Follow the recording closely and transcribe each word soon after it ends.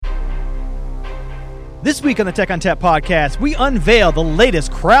This week on the Tech ONTAP podcast, we unveil the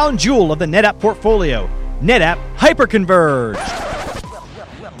latest crown jewel of the NetApp portfolio, NetApp Hyperconverged.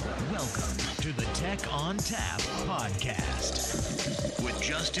 Welcome to the Tech ONTAP podcast with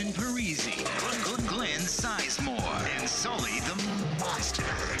Justin Parisi, Glenn Sizemore, and Sully the Monster.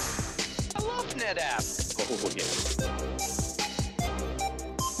 I love NetApp. Oh, yeah.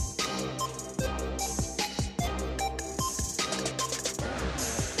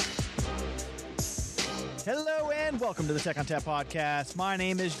 Hello and welcome to the Tech ONTAP podcast. My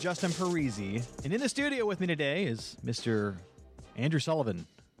name is Justin Parisi, and in the studio with me today is Mr. Andrew Sullivan.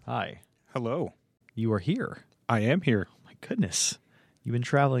 Hi. Hello. You are here. I am here. Oh my goodness. You've been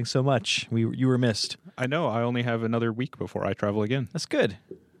traveling so much. You were missed. I know. I only have another week before I travel again. That's good.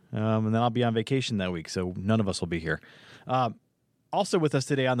 And then I'll be on vacation that week, so none of us will be here. Also with us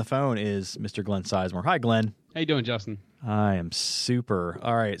today on the phone is Mr. Glenn Sizemore. Hi, Glenn. How you doing, Justin? I am super.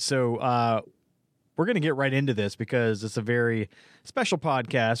 All right, so we're going to get right into this because it's a very special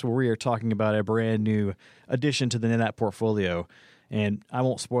podcast where we are talking about a brand new addition to the NetApp portfolio. And I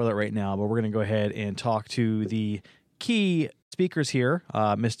won't spoil it right now, but we're going to go ahead and talk to the key speakers here,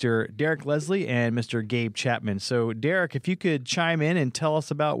 Mr. Derek Leslie and Mr. Gabe Chapman. So, Derek, if you could chime in and tell us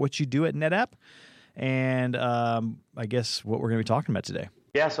about what you do at NetApp and I guess what we're going to be talking about today.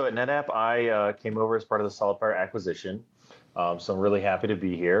 Yeah, so at NetApp, I came over as part of the SolidFire acquisition. So I'm really happy to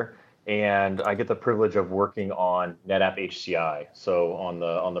be here. And I get the privilege of working on NetApp HCI, so on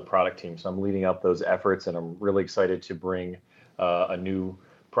the product team. So I'm leading up those efforts, and I'm really excited to bring a new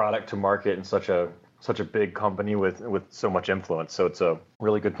product to market in such a big company with so much influence. So it's a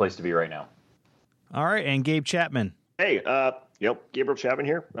really good place to be right now. All right, and Gabe Chapman. Hey, Gabriel Chapman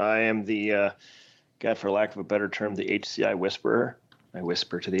here. I am the, God, for lack of a better term, the HCI whisperer. I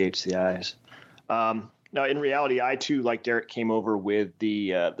whisper to the HCIs. Now, in reality, I too, like Derek, came over with the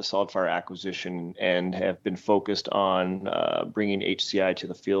SolidFire acquisition and have been focused on bringing HCI to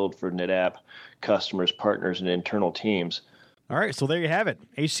the field for NetApp customers, partners, and internal teams. All right, so there you have it.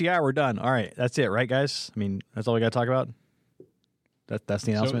 HCI, we're done. All right, that's it, right, guys? I mean, that's all we got to talk about? That's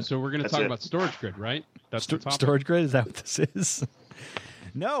the announcement? So we're going to talk about Storage Grid, right? That's the topic. Storage Grid, is that what this is?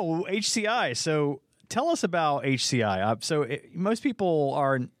 No, HCI. So tell us about HCI. Most people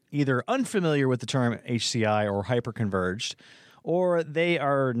are either unfamiliar with the term HCI or hyperconverged, or they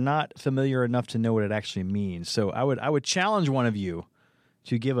are not familiar enough to know what it actually means. So I would challenge one of you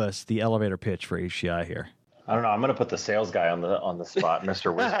to give us the elevator pitch for HCI here. I don't know. I'm going to put the sales guy on the spot,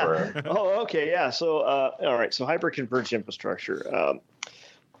 Mr. Whisperer. Oh, okay, yeah. So, all right. So, hyperconverged infrastructure.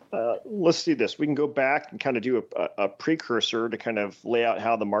 Let's see this. We can go back and kind of do a precursor to kind of lay out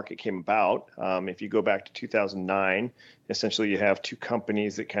how the market came about. If you go back to 2009, essentially you have two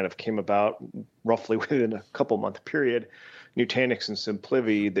companies that kind of came about roughly within a couple-month period, Nutanix and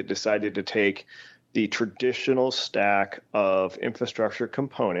SimpliVity, that decided to take the traditional stack of infrastructure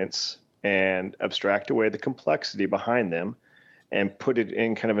components and abstract away the complexity behind them and put it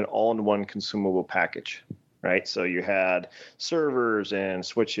in kind of an all-in-one consumable package. Right, so you had servers and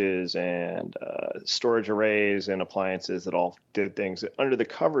switches and storage arrays and appliances that all did things. Under the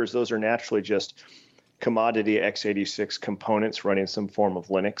covers, those are naturally just commodity x86 components running some form of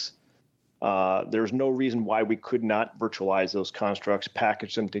Linux. There's no reason why we could not virtualize those constructs,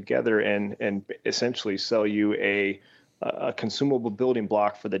 package them together, and essentially sell you a consumable building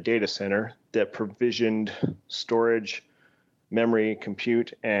block for the data center that provisioned storage, memory,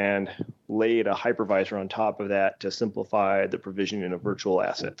 compute, and laid a hypervisor on top of that to simplify the provisioning of virtual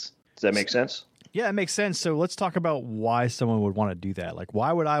assets. Does that make sense? Yeah, it makes sense. So let's talk about why someone would want to do that. Like,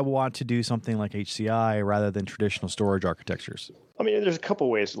 why would I want to do something like HCI rather than traditional storage architectures? I mean, there's a couple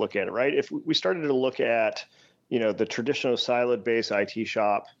ways to look at it, right? If we started to look at, the traditional siloed-based IT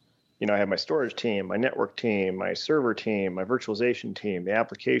shop, I have my storage team, my network team, my server team, my virtualization team, the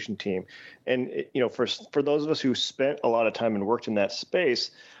application team. And, for those of us who spent a lot of time and worked in that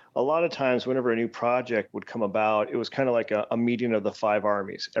space, a lot of times whenever a new project would come about, it was kind of like a meeting of the five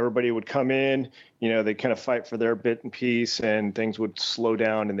armies. Everybody would come in, they'd kind of fight for their bit and piece, and things would slow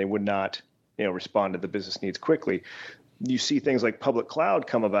down and they would not, respond to the business needs quickly. You see things like public cloud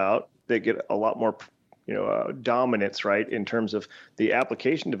come about that get a lot more dominance, right, in terms of the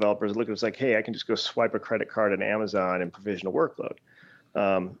application developers look at it like, hey, I can just go swipe a credit card on Amazon and provision a workload.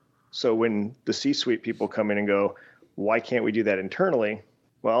 So when the C-suite people come in and go, why can't we do that internally?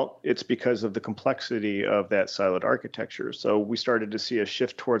 Well, it's because of the complexity of that siloed architecture. So we started to see a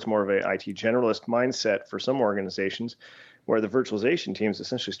shift towards more of a IT generalist mindset for some organizations, where the virtualization teams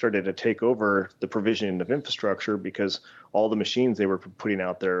essentially started to take over the provisioning of infrastructure because all the machines they were putting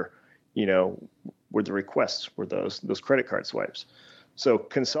out there, were the requests, were those credit card swipes. So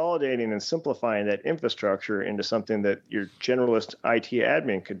consolidating and simplifying that infrastructure into something that your generalist IT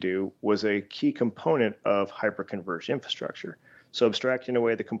admin could do was a key component of hyperconverged infrastructure. So abstracting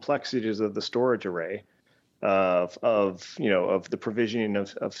away the complexities of the storage array, of the provisioning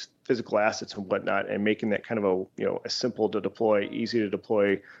of physical assets and whatnot, and making that kind of a simple to deploy, easy to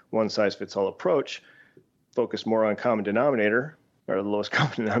deploy, one size fits all approach, focus more on common denominator, or the lowest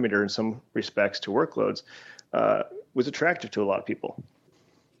common denominator in some respects to workloads, was attractive to a lot of people.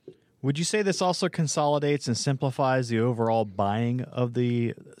 Would you say this also consolidates and simplifies the overall buying of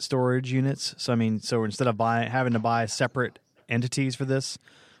the storage units? So instead of having to buy separate entities for this,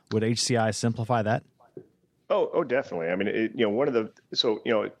 would HCI simplify that? Oh, definitely. I mean,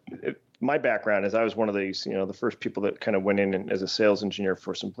 my background is I was one of these, the first people that kind of went in as a sales engineer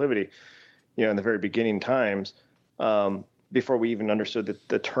for SimpliVity, in the very beginning times, before we even understood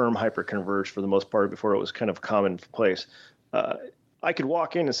the term hyperconverged for the most part, before it was kind of commonplace. I could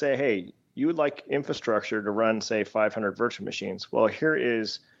walk in and say, hey, you would like infrastructure to run, say, 500 virtual machines. Well, here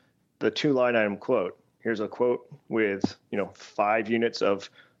is the 2-line item quote. Here's a quote with, 5 units of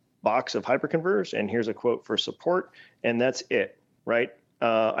box of hyperconverged, and here's a quote for support, and that's it, right?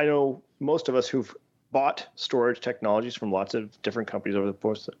 I know most of us who've bought storage technologies from lots of different companies over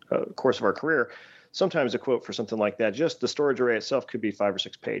the course of our career. Sometimes a quote for something like that, just the storage array itself could be 5 or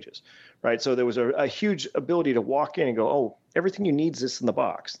 6 pages, right? So there was a huge ability to walk in and go, oh, everything you need is this in the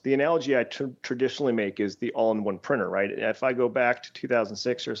box. The analogy I traditionally make is the all-in-one printer, right? If I go back to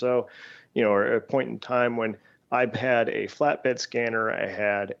 2006 or so, or a point in time when I had a flatbed scanner, I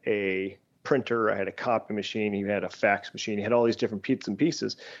had a printer, I had a copy machine, you had a fax machine, you had all these different bits and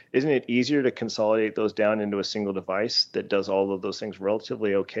pieces. Isn't it easier to consolidate those down into a single device that does all of those things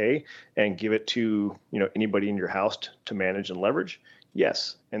relatively okay and give it to anybody in your house to manage and leverage?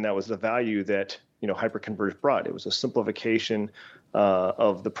 Yes, and that was the value that hyperconverged brought. It was a simplification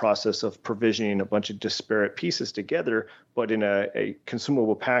of the process of provisioning a bunch of disparate pieces together, but in a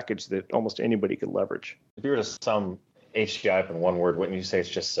consumable package that almost anybody could leverage. If you were to sum HCI up in one word, wouldn't you say it's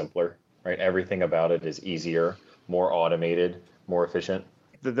just simpler? Right, everything about it is easier, more automated, more efficient.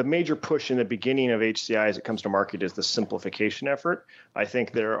 The major push in the beginning of HCI as it comes to market is the simplification effort. I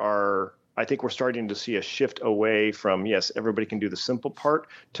think we're starting to see a shift away from, yes, everybody can do the simple part,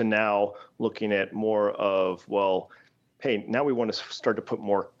 to now looking at more of, well, hey, now we want to start to put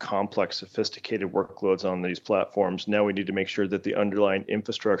more complex, sophisticated workloads on these platforms. Now we need to make sure that the underlying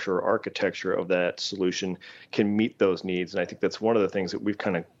infrastructure or architecture of that solution can meet those needs. And I think that's one of the things that we've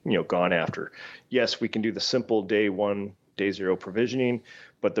kind of, gone after. Yes, we can do the simple day 1, day 0 provisioning,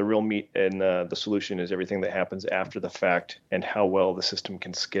 but the real meat and the solution is everything that happens after the fact and how well the system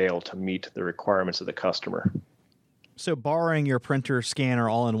can scale to meet the requirements of the customer. So borrowing your printer scanner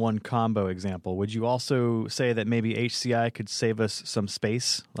all-in-one combo example, would you also say that maybe HCI could save us some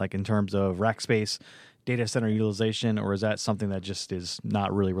space, like in terms of rack space, data center utilization, or is that something that just is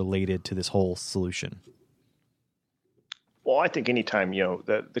not really related to this whole solution? Well, I think anytime,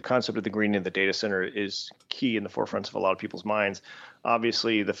 the concept of the green in the data center is key in the forefronts of a lot of people's minds.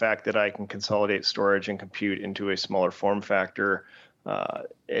 Obviously, the fact that I can consolidate storage and compute into a smaller form factor,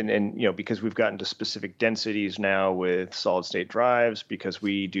 and because we've gotten to specific densities now with solid state drives, because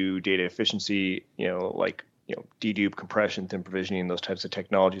we do data efficiency, dedupe, compression, thin provisioning, those types of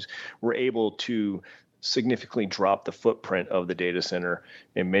technologies, we're able to significantly drop the footprint of the data center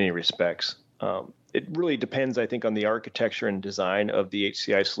in many respects. It really depends, I think, on the architecture and design of the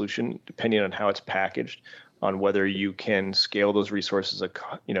HCI solution, depending on how it's packaged, on whether you can scale those resources,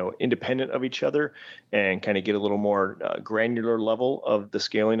 independent of each other and kind of get a little more granular level of the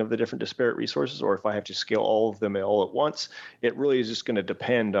scaling of the different disparate resources, or if I have to scale all of them all at once. It really is just going to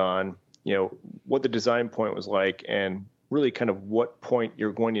depend on, what the design point was like and really kind of what point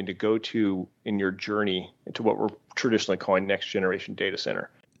you're going to go to in your journey into what we're traditionally calling next generation data center.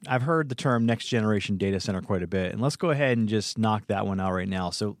 I've heard the term next generation data center quite a bit, and let's go ahead and just knock that one out right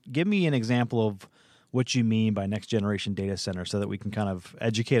now. So give me an example of what you mean by next generation data center so that we can kind of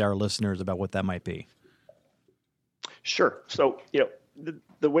educate our listeners about what that might be. Sure. So,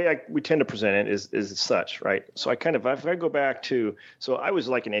 the way we tend to present it is such, right? So if I go back to, so I was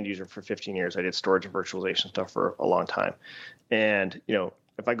like an end user for 15 years. I did storage and virtualization stuff for a long time. And,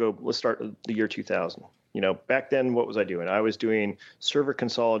 if I go, let's start the year 2000. Back then, what was I doing? I was doing server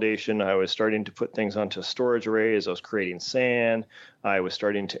consolidation. I was starting to put things onto storage arrays. I was creating SAN. I was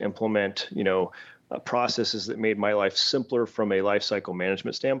starting to implement, processes that made my life simpler from a lifecycle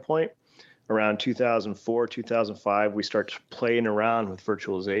management standpoint. Around 2004, 2005, we start playing around with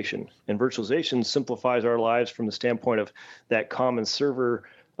virtualization. And virtualization simplifies our lives from the standpoint of that common server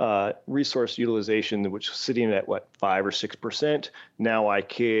resource utilization, which was sitting at 5 or 6%. Now I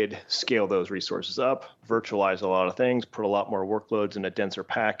could scale those resources up, virtualize a lot of things, put a lot more workloads in a denser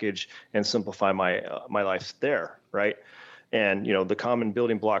package, and simplify my life there, right? And the common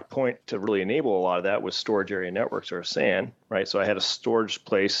building block point to really enable a lot of that was storage area networks, or SAN, right? So I had a storage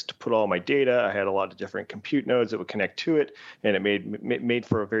place to put all my data. I had a lot of different compute nodes that would connect to it, and it made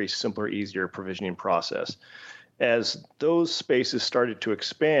for a very simpler, easier provisioning process. As those spaces started to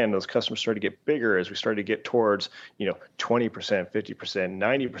expand, those customers started to get bigger, as we started to get towards 20%, 50%,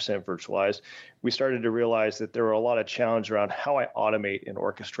 90% virtualized, we started to realize that there were a lot of challenges around how I automate and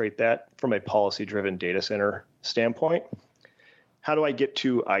orchestrate that from a policy-driven data center standpoint. How do I get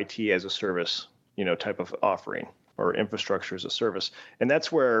to IT as a service, type of offering, or infrastructure as a service? And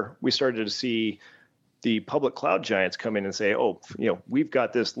that's where we started to see the public cloud giants come in and say, we've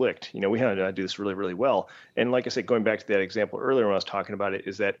got this licked. We know how to do this really, really well. And like I said, going back to that example earlier when I was talking about it,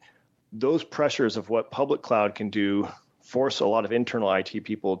 is that those pressures of what public cloud can do force a lot of internal IT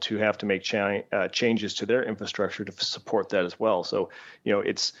people to have to make changes to their infrastructure to support that as well. So,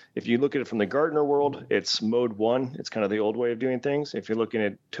 it's, if you look at it from the Gartner world, it's mode 1. It's kind of the old way of doing things. If you're looking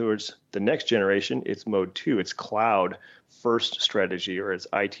at towards the next generation, it's mode 2. It's cloud first strategy, or it's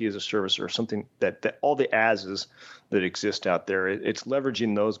IT as a service, or something that all the ases that exist out there. It's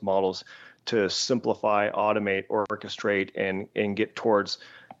leveraging those models to simplify, automate, orchestrate, and get towards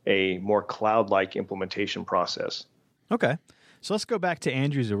a more cloud-like implementation process. Okay. So let's go back to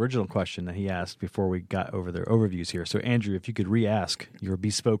Andrew's original question that he asked before we got over their overviews here. So, Andrew, if you could re-ask your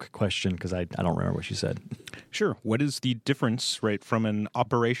bespoke question, because I don't remember what you said. Sure. What is the difference, right, from an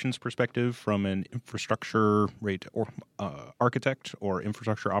operations perspective, from an infrastructure, right, or architect or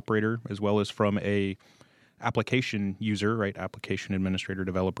infrastructure operator, as well as from a application user, right, application administrator,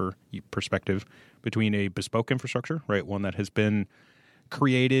 developer perspective, between a bespoke infrastructure, right, one that has been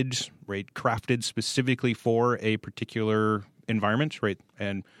created, right, crafted specifically for a particular environment, right?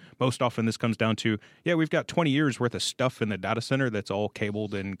 And most often this comes down to, we've got 20 years worth of stuff in the data center that's all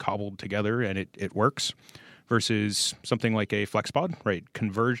cabled and cobbled together and it works, versus something like a FlexPod, right?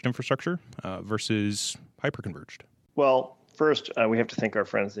 Converged infrastructure versus hyperconverged. Well, first, we have to thank our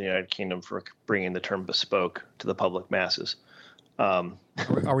friends in the United Kingdom for bringing the term bespoke to the public masses.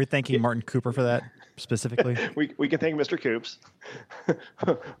 Are we thanking Martin Cooper for that specifically? we can thank Mr. Coops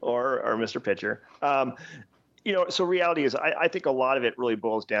or Mr. Pitcher. So reality is, I think a lot of it really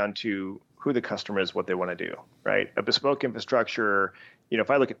boils down to who the customer is, what they want to do, right? A bespoke infrastructure, if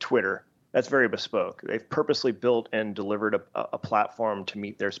I look at Twitter, that's very bespoke. They've purposely built and delivered a platform to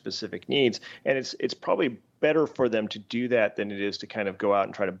meet their specific needs. And it's probably better for them to do that than it is to kind of go out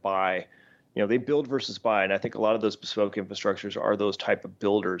and try to buy. They build versus buy, and I think a lot of those bespoke infrastructures are those type of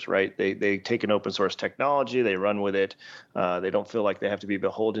builders, right? They take an open source technology, they run with it. They don't feel like they have to be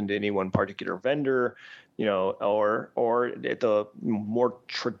beholden to any one particular vendor, or at the more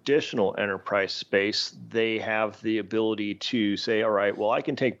traditional enterprise space, they have the ability to say, all right, well, I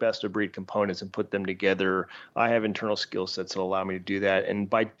can take best of breed components and put them together. I have internal skill sets that allow me to do that, and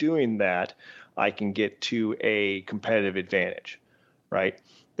by doing that, I can get to a competitive advantage, right?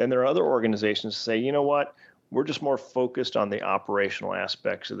 Then there are other organizations that say, you know what, we're just more focused on the operational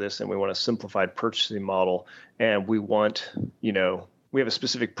aspects of this, and we want a simplified purchasing model, and we want, we have a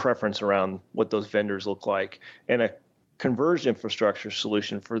specific preference around what those vendors look like. And a converged infrastructure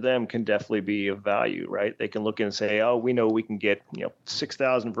solution for them can definitely be of value, right? They can look in and say, we know we can get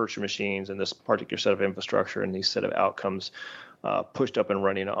 6,000 virtual machines in this particular set of infrastructure and these set of outcomes pushed up and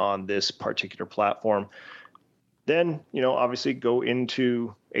running on this particular platform. Then, obviously go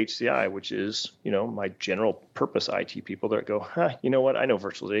into HCI, which is, my general purpose IT people that go, you know what, I know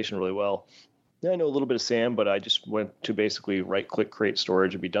virtualization really well. I know a little bit of SAM, but I just went to basically right-click, create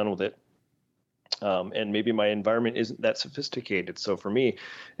storage, and be done with it. And maybe my environment isn't that sophisticated. So for me,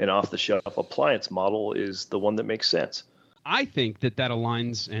 an off-the-shelf appliance model is the one that makes sense. I think that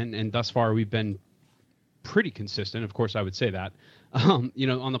aligns, and thus far we've been pretty consistent. Of course, I would say that. On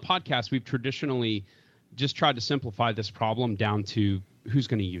the podcast, we've traditionally just tried to simplify this problem down to who's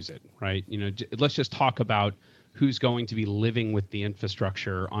going to use it, right? Let's just talk about who's going to be living with the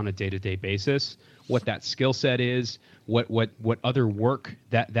infrastructure on a day-to-day basis, what that skill set is, what other work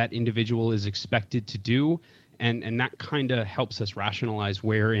that individual is expected to do, and that kind of helps us rationalize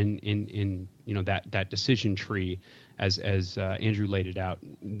where in that decision tree, as Andrew laid it out,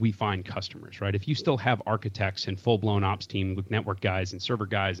 we find customers, right? If you still have architects and full-blown ops team with network guys and server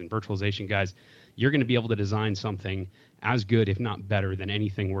guys and virtualization guys, you're going to be able to design something as good, if not better, than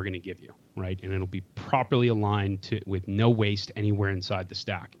anything we're going to give you, right? And it'll be properly aligned with no waste anywhere inside the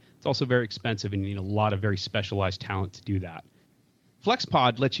stack. It's also very expensive, and you need a lot of very specialized talent to do that.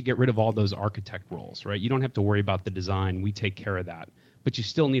 FlexPod lets you get rid of all those architect roles, right? You don't have to worry about the design. We take care of that. But you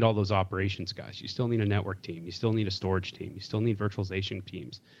still need all those operations guys. You still need a network team. You still need a storage team. You still need virtualization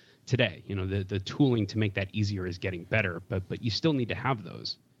teams. Today, the tooling to make that easier is getting better, but you still need to have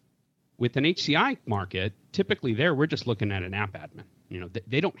those. With an HCI market, typically we're just looking at an app admin.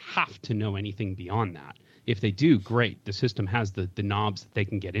 They don't have to know anything beyond that. If they do, great. The system has the knobs that they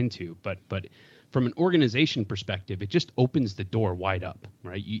can get into, but from an organization perspective, it just opens the door wide up,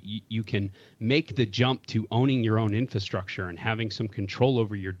 right? You can make the jump to owning your own infrastructure and having some control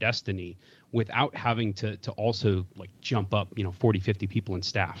over your destiny without having to also like jump up, 40, 50 people in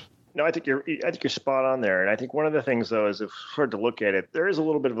staff. No, I think you're spot on there. And I think one of the things, though, is if hard to look at it, there is a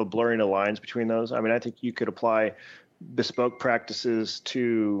little bit of a blurring of lines between those. I mean, I think you could apply bespoke practices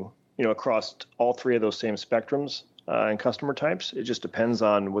to, across all three of those same spectrums and customer types. It just depends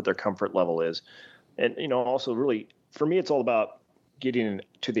on what their comfort level is. And, also really, for me, it's all about getting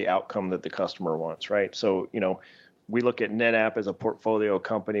to the outcome that the customer wants, right? So, we look at NetApp as a portfolio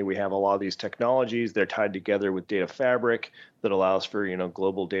company. We have a lot of these technologies. They're tied together with data fabric that allows for,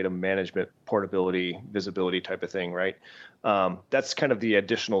 global data management, portability, visibility type of thing, right? That's kind of the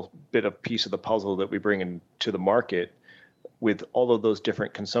additional bit of piece of the puzzle that we bring into the market with all of those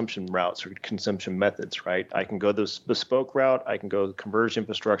different consumption routes or consumption methods, right? I can go this bespoke route. I can go the converged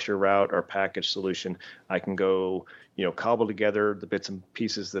infrastructure route or package solution. I can go, cobble together the bits and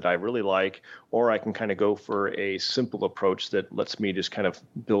pieces that I really like, or I can kind of go for a simple approach that lets me just kind of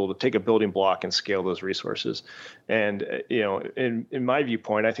take a building block and scale those resources. And, in my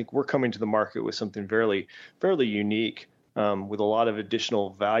viewpoint, I think we're coming to the market with something fairly unique with a lot of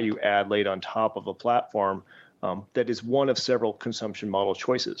additional value add laid on top of a platform that is one of several consumption model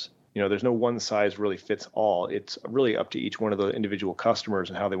choices. There's no one size really fits all. It's really up to each one of the individual customers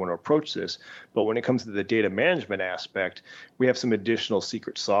and how they want to approach this. But when it comes to the data management aspect, we have some additional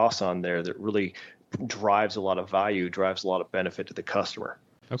secret sauce on there that really drives a lot of value, drives a lot of benefit to the customer.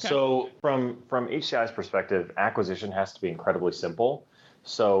 Okay. So from HCI's perspective, acquisition has to be incredibly simple.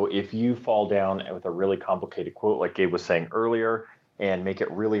 So if you fall down with a really complicated quote, like Gabe was saying earlier, and make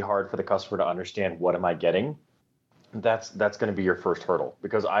it really hard for the customer to understand what am I getting, that's going to be your first hurdle.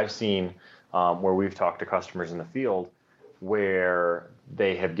 Because I've seen where we've talked to customers in the field where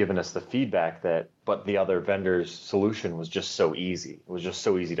they have given us the feedback but the other vendor's solution was just so easy. It was just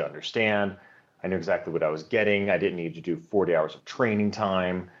so easy to understand. I knew exactly what I was getting. I didn't need to do 40 hours of training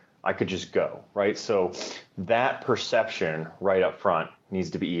time. I could just go, right? So that perception right up front needs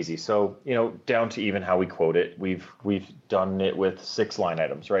to be easy. So, down to even how we quote it, we've done it with 6 line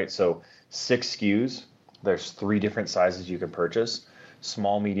items, right? So 6 SKUs. There's 3 different sizes you can purchase: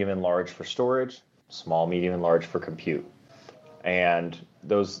 small, medium, and large for storage, small, medium, and large for compute. And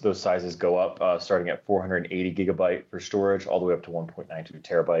those sizes go up starting at 480 gigabyte for storage all the way up to 1.92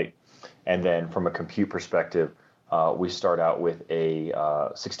 terabyte. And then from a compute perspective, we start out with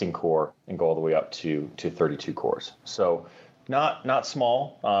a 16 core and go all the way up to 32 cores. So not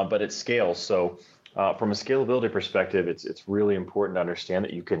small, but it scales. So from a scalability perspective, it's really important to understand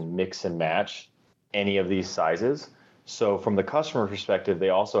that you can mix and match any of these sizes. So from the customer perspective, they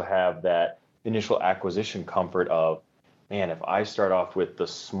also have that initial acquisition comfort of, man, if I start off with the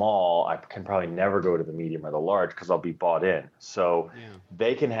small, I can probably never go to the medium or the large because I'll be bought in. So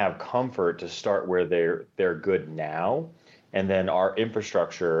they can have comfort to start where they're good now, and then our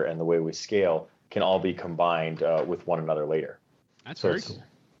infrastructure and the way we scale can all be combined with one another later. That's very cool.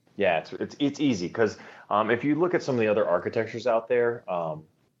 Yeah, it's easy because if you look at some of the other architectures out there,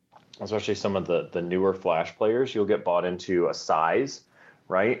 especially some of the newer Flash players, you'll get bought into a size,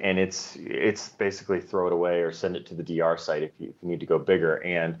 right? And it's basically throw it away or send it to the DR site if you need to go bigger.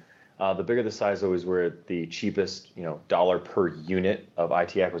 And the bigger the size, always where the cheapest dollar per unit of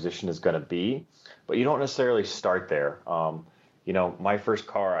IT acquisition is going to be. But you don't necessarily start there. My first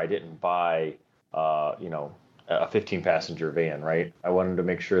car, I didn't buy a 15-passenger van, right? I wanted to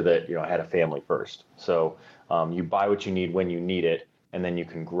make sure that I had a family first. So you buy what you need when you need it, and then you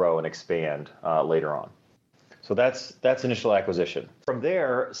can grow and expand later on. So that's initial acquisition. From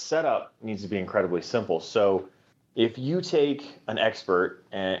there, setup needs to be incredibly simple. So if you take an expert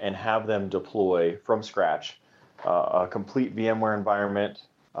and have them deploy from scratch a complete VMware environment,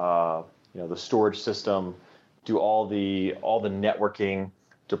 the storage system, do all the networking,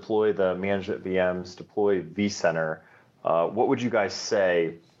 deploy the management VMs, deploy vCenter, what would you guys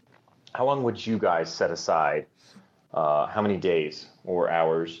say? How long would you guys set aside? How many days or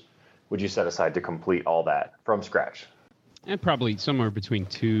hours would you set aside to complete all that from scratch? And probably somewhere between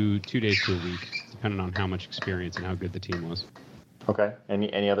 2 days to a week, depending on how much experience and how good the team was. Okay.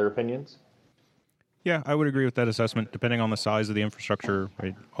 Any other opinions? Yeah, I would agree with that assessment, depending on the size of the infrastructure,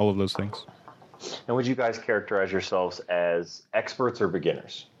 right? All of those things. And would you guys characterize yourselves as experts or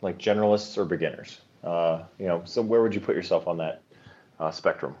beginners, like generalists or beginners? So where would you put yourself on that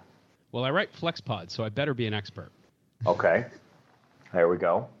spectrum? Well, I write FlexPod, so I better be an expert. Okay, there we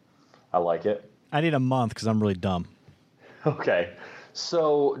go. I like it. I need a month because I'm really dumb. Okay,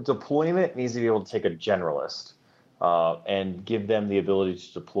 so deployment needs to be able to take a generalist and give them the ability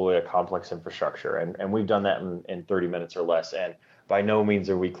to deploy a complex infrastructure. And we've done that in 30 minutes or less. And by no means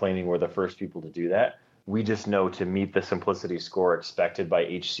are we claiming we're the first people to do that. We just know to meet the simplicity score expected by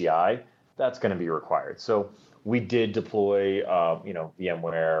HCI, that's going to be required. So we did deploy,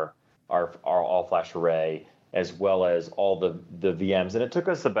 VMware, our all-flash array, as well as all the VMs, and it took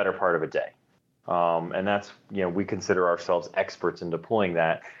us the better part of a day. And that's, we consider ourselves experts in deploying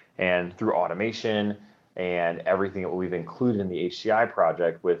that. And through automation and everything that we've included in the HCI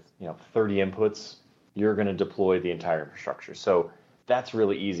project with, 30 inputs, you're going to deploy the entire infrastructure. So that's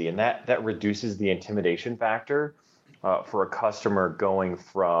really easy. And that reduces the intimidation factor for a customer going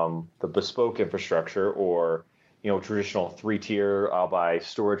from the bespoke infrastructure or, traditional 3-tier, I'll buy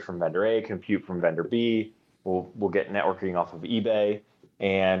storage from vendor A, compute from vendor B, we'll get networking off of eBay,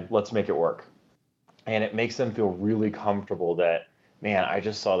 and let's make it work. And it makes them feel really comfortable that, man, I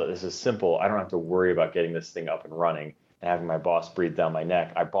just saw that this is simple. I don't have to worry about getting this thing up and running and having my boss breathe down my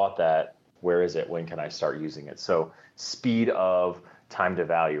neck. I bought that. Where is it? When can I start using it? So speed of time to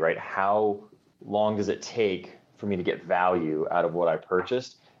value, right? How long does it take for me to get value out of what I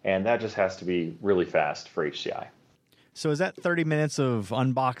purchased? And that just has to be really fast for HCI. So is that 30 minutes of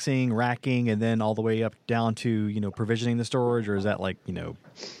unboxing, racking, and then all the way up down to, provisioning the storage? Or is that like,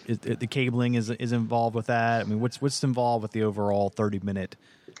 the cabling is involved with that? I mean, what's involved with the overall 30-minute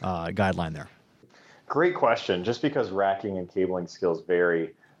guideline there? Great question. Just because racking and cabling skills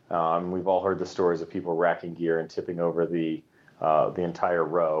vary, we've all heard the stories of people racking gear and tipping over the entire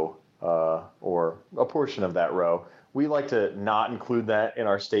row or a portion of that row. We like to not include that in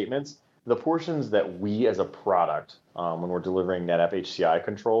our statements. The portions that we as a product, when we're delivering NetApp HCI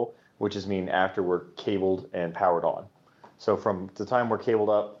control, which is mean after we're cabled and powered on. So from the time we're cabled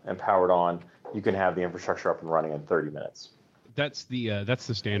up and powered on, you can have the infrastructure up and running in 30 minutes. That's the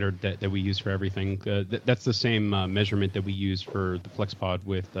standard that we use for everything. That's the same measurement that we use for the FlexPod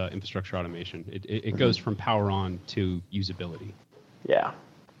with infrastructure automation. It goes from power on to usability. Yeah.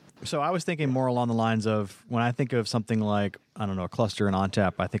 So I was thinking more along the lines of when I think of something like, I don't know, a cluster in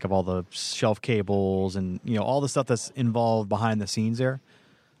ONTAP, I think of all the shelf cables and, all the stuff that's involved behind the scenes there.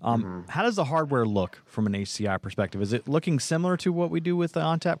 How does the hardware look from an HCI perspective? Is it looking similar to what we do with the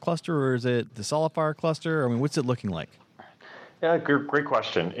ONTAP cluster, or is it the SolidFire cluster? I mean, what's it looking like? Yeah, great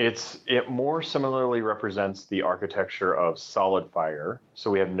question. It more similarly represents the architecture of SolidFire. So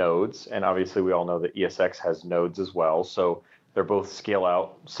we have nodes, and obviously we all know that ESX has nodes as well. So they're both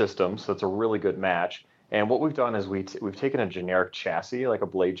scale-out systems, so it's a really good match. And what we've done is we've taken a generic chassis, like a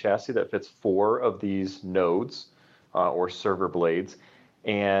blade chassis, that fits 4 of these nodes or server blades.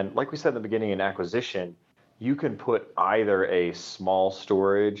 And like we said in the beginning in acquisition, you can put either a small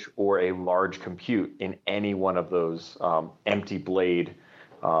storage or a large compute in any one of those empty blade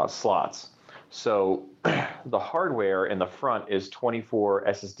slots. So the hardware in the front is 24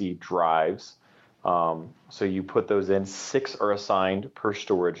 SSD drives. So you put those in, 6 are assigned per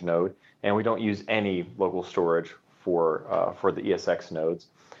storage node, and we don't use any local storage for the ESX nodes.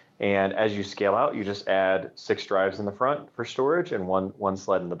 And as you scale out, you just add 6 drives in the front for storage and one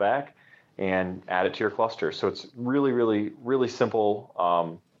sled in the back, and add it to your cluster. So it's really, really, really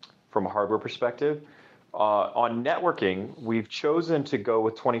simple from a hardware perspective. On networking, we've chosen to go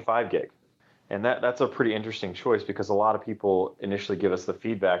with 25 gig, and that's a pretty interesting choice because a lot of people initially give us the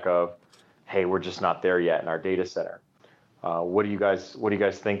feedback of, hey, we're just not there yet in our data center. What do you guys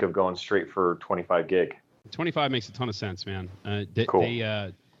think of going straight for 25 gig? 25 makes a ton of sense, man. Cool.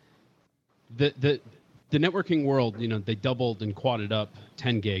 The networking world, they doubled and quadded up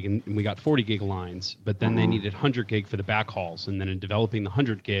 10 gig, and we got 40 gig lines, but then they needed 100 gig for the backhauls. And then in developing the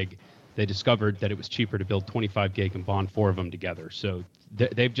 100 gig, they discovered that it was cheaper to build 25 gig and bond 4 of them together. So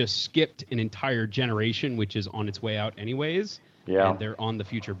they've just skipped an entire generation, which is on its way out anyways. Yeah. And they're on the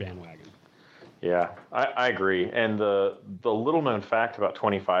future bandwagon. Yeah, I agree. And the little known fact about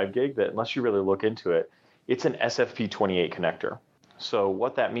 25 gig that unless you really look into it, it's an SFP28 connector. So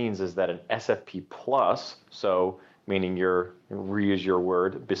what that means is that an SFP plus, so meaning reuse your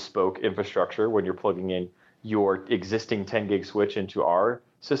word, bespoke infrastructure, when you're plugging in your existing 10 gig switch into our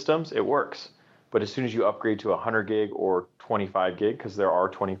systems, it works. But as soon as you upgrade to 100 gig or 25 gig, because there are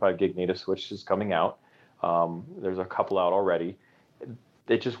 25 gig native switches coming out, there's a couple out already,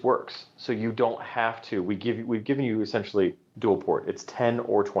 it just works. So you don't have to. We've given you essentially dual port. It's 10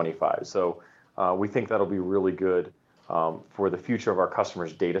 or 25. So we think that'll be really good for the future of our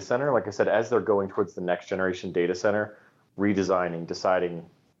customers' data center. Like I said, as they're going towards the next generation data center, redesigning, deciding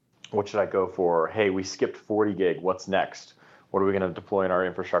what should I go for? Hey, we skipped 40 gig. What's next? What are we going to deploy in our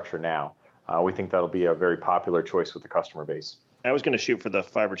infrastructure now? We think that'll be a very popular choice with the customer base. I was going to shoot for the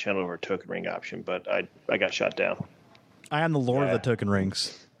fiber channel over token ring option, but I got shot down. I am the lord of the token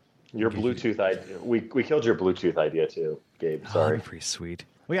rings. Your Bluetooth idea. We killed your Bluetooth idea too, Gabe. Sorry. That'd be pretty sweet.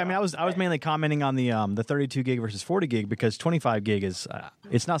 Well, yeah, I mean, I was mainly commenting on the 32 gig versus 40 gig because 25 gig is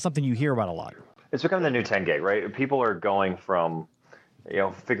it's not something you hear about a lot. It's becoming the new 10 gig, right? People are going from,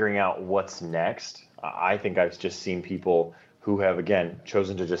 figuring out what's next. I think I've just seen people who have, again,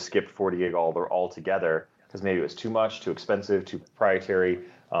 chosen to just skip 40 gig altogether because maybe it was too much, too expensive, too proprietary,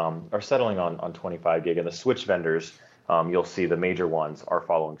 are settling on 25 gig. And the switch vendors, you'll see the major ones are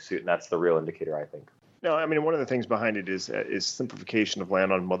following suit, and that's the real indicator, I think. No, I mean, one of the things behind it is simplification of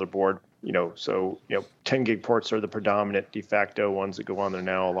LAN on motherboard. 10 gig ports are the predominant de facto ones that go on there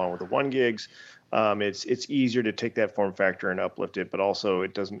now, along with the 1 gigs. It's easier to take that form factor and uplift it, but also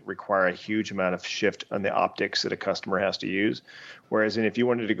it doesn't require a huge amount of shift on the optics that a customer has to use. Whereas if you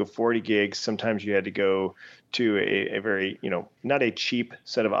wanted to go 40 gigs, sometimes you had to go to a very, not a cheap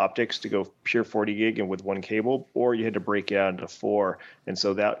set of optics to go pure 40 gig and with one cable, or you had to break it out into 4. And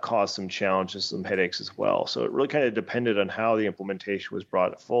so that caused some challenges, some headaches as well. So it really kind of depended on how the implementation was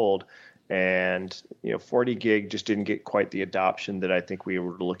brought to fold. And, 40 gig just didn't get quite the adoption that I think we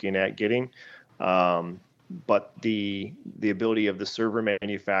were looking at getting. But the ability of the server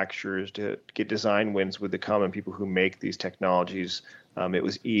manufacturers to get design wins with the common people who make these technologies, it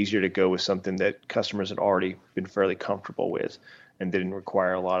was easier to go with something that customers had already been fairly comfortable with and didn't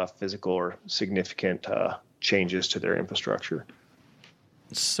require a lot of physical or significant changes to their infrastructure.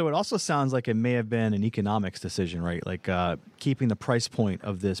 So it also sounds like it may have been an economics decision, right? Like keeping the price point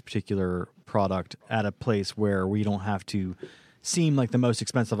of this particular product at a place where we don't have to seem like the most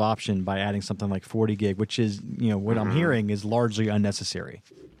expensive option by adding something like 40 gig, which is, what I'm hearing is largely unnecessary.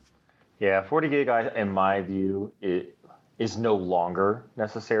 Yeah, 40 gig, in my view, it is no longer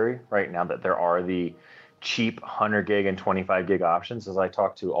necessary right now that there are the cheap 100 gig and 25 gig options. As I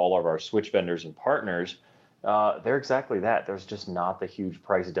talk to all of our switch vendors and partners, they're exactly that. There's just not the huge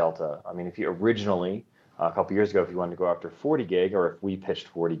price delta. I mean, if you originally, a couple years ago, if you wanted to go after 40 gig, or if we pitched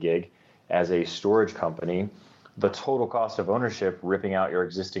 40 gig as a storage company, the total cost of ownership ripping out your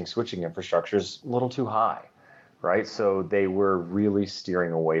existing switching infrastructure is a little too high, right? So they were really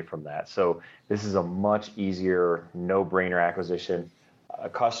steering away from that. So this is a much easier, no-brainer acquisition.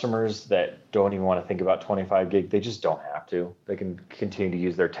 Customers that don't even want to think about 25 gig, they just don't have to. They can continue to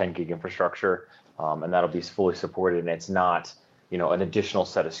use their 10 gig infrastructure, and that'll be fully supported. And it's not, an additional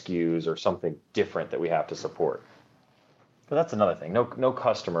set of SKUs or something different that we have to support. But that's another thing. No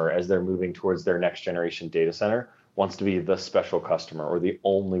customer, as they're moving towards their next generation data center, wants to be the special customer or the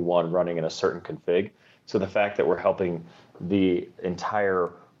only one running in a certain config. So the fact that we're helping the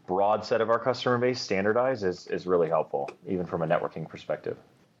entire broad set of our customer base standardize is really helpful, even from a networking perspective.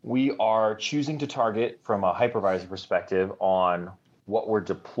 We are choosing to target from a hypervisor perspective on what we're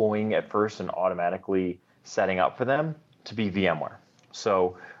deploying at first and automatically setting up for them to be VMware.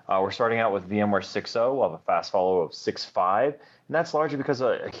 So we're starting out with VMware 6.0. We'll have a fast follow of 6.5. And that's largely because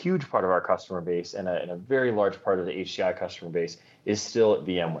a huge part of our customer base and a very large part of the HCI customer base is still at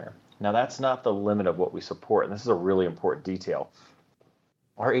VMware. Now, that's not the limit of what we support. And this is a really important detail.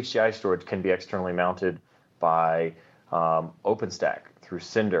 Our HCI storage can be externally mounted by OpenStack, through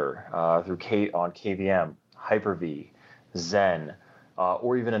Cinder, on KVM, Hyper-V, Xen,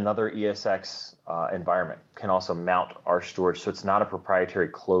 or even another ESX environment can also mount our storage. So it's not a proprietary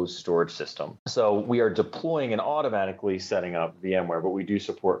closed storage system. So we are deploying and automatically setting up VMware, but we do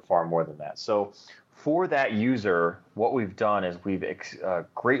support far more than that. So for that user, what we've done is we've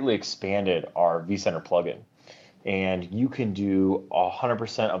greatly expanded our vCenter plugin. And you can do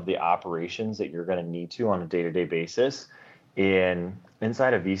 100% of the operations that you're going to need to on a day-to-day basis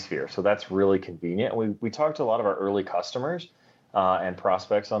inside of vSphere. So that's really convenient. We talked to a lot of our early customers and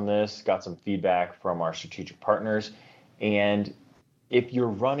prospects on this, got some feedback from our strategic partners. And if you're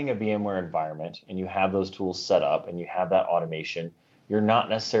running a VMware environment and you have those tools set up and you have that automation, you're not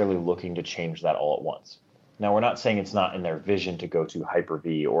necessarily looking to change that all at once. Now, we're not saying it's not in their vision to go to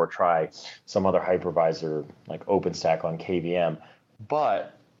Hyper-V or try some other hypervisor like OpenStack on KVM,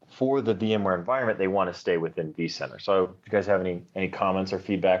 but for the VMware environment, they want to stay within vCenter. So do you guys have any comments or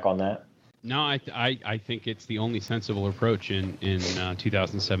feedback on that? No, I think it's the only sensible approach in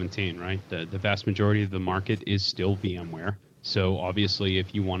 2017, right? The vast majority of the market is still VMware. So obviously,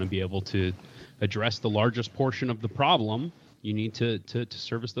 if you want to be able to address the largest portion of the problem, you need to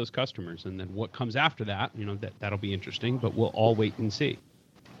service those customers. And then what comes after that, that'll be interesting, but we'll all wait and see.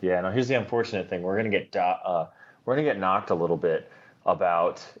 Yeah, no, here's the unfortunate thing. We're going to get knocked a little bit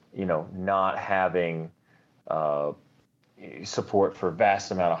about, not having support for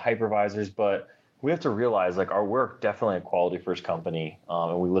vast amount of hypervisors, but we have to realize we're definitely a quality first company,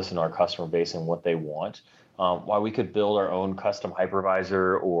 and we listen to our customer base and what they want. While we could build our own custom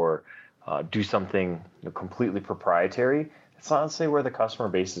hypervisor or do something completely proprietary, it's not to say where the customer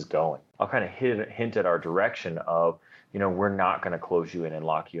base is going. I'll kind of hint at our direction of, we're not going to close you in and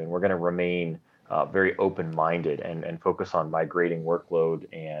lock you in. We're going to remain very open-minded and focus on migrating workload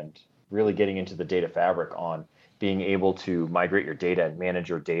and really getting into the data fabric on being able to migrate your data and manage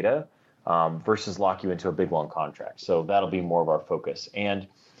your data versus lock you into a big long contract. So that'll be more of our focus. And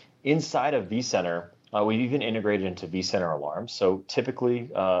inside of vCenter, we've even integrated into vCenter alarms. So typically,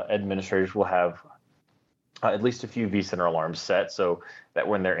 administrators will have at least a few vCenter alarms set so that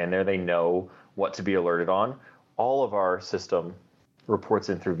when they're in there, they know what to be alerted on. All of our system reports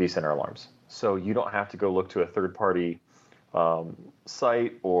in through vCenter alarms. So you don't have to go look to a third-party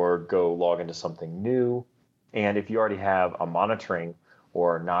site or go log into something new. And if you already have a monitoring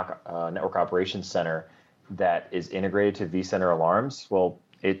or network operations center that is integrated to vCenter alarms, well,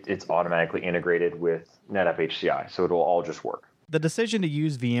 it's automatically integrated with NetApp HCI. So it'll all just work. The decision to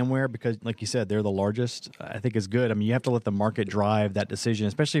use VMware, because like you said, they're the largest, I think is good. I mean, you have to let the market drive that decision,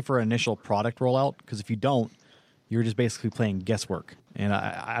 especially for initial product rollout, because if you don't, you're just basically playing guesswork. And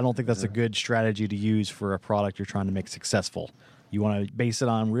I don't think that's a good strategy to use for a product you're trying to make successful. You want to base it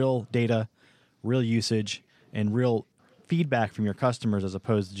on real data, real usage, and real feedback from your customers as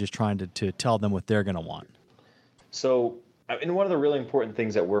opposed to just trying to tell them what they're going to want. So, and one of the really important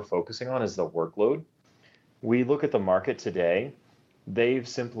things that we're focusing on is the workload. We look at the market today. They've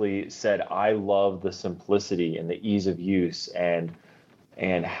simply said, I love the simplicity and the ease of use and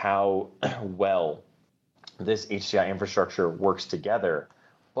how well this HCI infrastructure works together.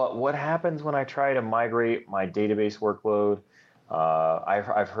 But what happens when I try to migrate my database workload?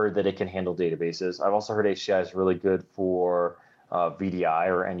 I've heard that it can handle databases. I've also heard HCI is really good for VDI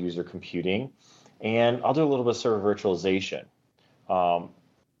or end user computing. And I'll do a little bit of server virtualization.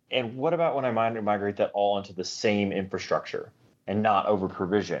 And what about when I migrate that all into the same infrastructure and not over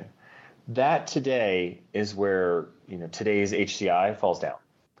provision? That today is where today's HCI falls down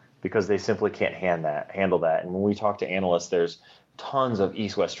because they simply can't handle that. And when we talk to analysts, there's tons of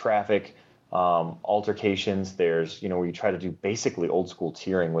east-west traffic, altercations. There's where you try to do basically old school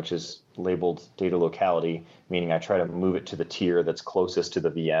tiering, which is labeled data locality, meaning I try to move it to the tier that's closest to the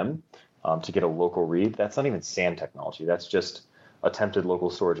VM to get a local read. That's not even SAN technology. That's just attempted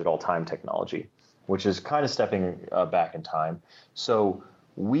local storage at all time technology, which is kind of stepping back in time. So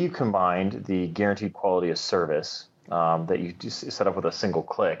we've combined the guaranteed quality of service that you just set up with a single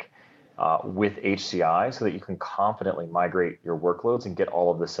click with HCI so that you can confidently migrate your workloads and get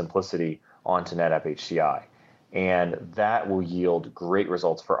all of the simplicity onto NetApp HCI. And that will yield great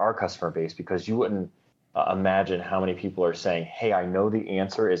results for our customer base because you wouldn't imagine how many people are saying, hey, I know the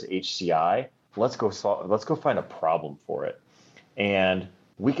answer is HCI. Let's go find a problem for it. And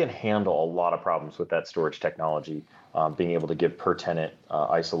we can handle a lot of problems with that storage technology, being able to give per tenant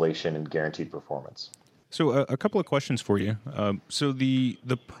isolation and guaranteed performance. So a couple of questions for you. So the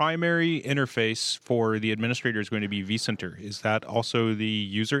primary interface for the administrator is going to be vCenter. Is that also the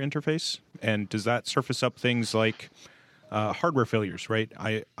user interface? And does that surface up things like hardware failures, right?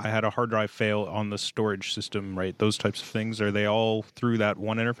 I had a hard drive fail on the storage system, right? Those types of things. Are they all through that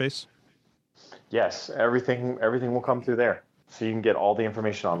one interface? Yes, everything will come through there. So you can get all the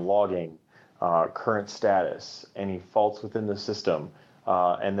information on logging, current status, any faults within the system.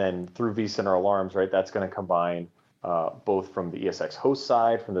 And then through vCenter alarms, right, that's going to combine both from the ESX host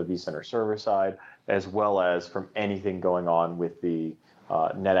side, from the vCenter server side, as well as from anything going on with the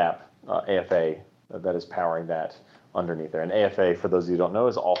NetApp AFA that is powering that underneath there. And AFA, for those of you who don't know,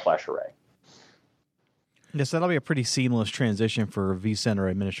 is all-flash array. Yes, that'll be a pretty seamless transition for vCenter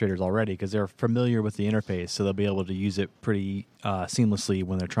administrators already because they're familiar with the interface, so they'll be able to use it pretty seamlessly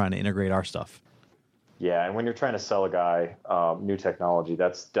when they're trying to integrate our stuff. Yeah, and when you're trying to sell a guy new technology,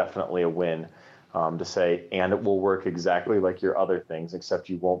 that's definitely a win to say, and it will work exactly like your other things, except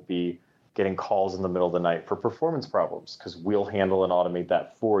you won't be getting calls in the middle of the night for performance problems because we'll handle and automate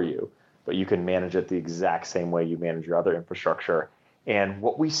that for you. But you can manage it the exact same way you manage your other infrastructure. And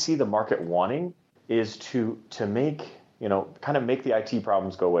what we see the market wanting is to make, kind of make the IT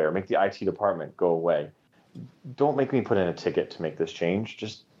problems go away or make the IT department go away. Don't make me put in a ticket to make this change.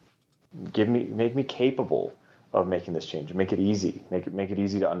 Just make me capable of making this change. Make it easy. Make it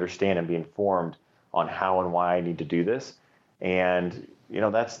easy to understand and be informed on how and why I need to do this. And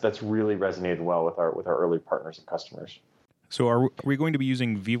that's really resonated well with our early partners and customers. So are we going to be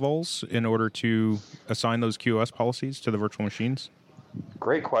using vVols in order to assign those QoS policies to the virtual machines?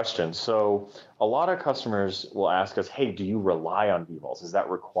 Great question. So a lot of customers will ask us, hey, do you rely on vVols? Is that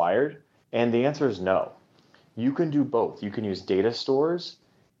required? And the answer is no. You can do both. You can use data stores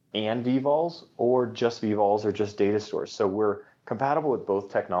and vVols, or just vVols, or just data stores. So we're compatible with both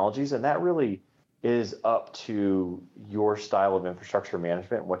technologies, and that really is up to your style of infrastructure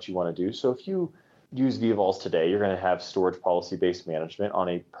management and what you want to do. So if you use vVols today, you're going to have storage policy-based management on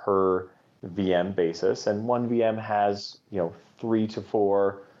a per VM basis, and one VM has 3 to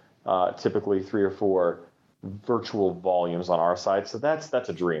 4, typically 3 or 4 virtual volumes on our side. So that's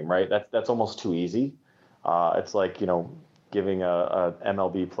a dream, right? That's almost too easy. It's like giving a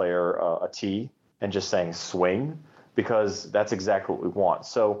MLB player a tee and just saying swing, because that's exactly what we want.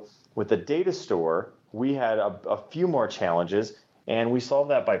 So with the data store, we had a few more challenges, and we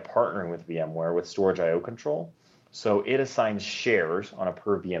solved that by partnering with VMware with Storage IO Control. So it assigns shares on a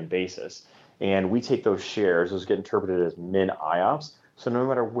per VM basis, and we take those shares, those get interpreted as min IOPS. So no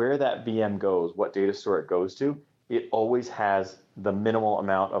matter where that VM goes, what data store it goes to, it always has the minimal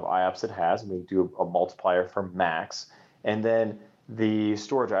amount of IOPS it has, and we do a multiplier for max. And then the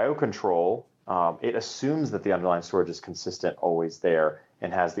Storage IO Control, it assumes that the underlying storage is consistent, always there,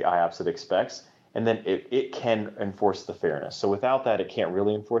 and has the IOPS it expects. And then it can enforce the fairness. So without that, it can't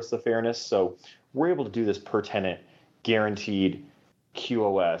really enforce the fairness. So we're able to do this per tenant guaranteed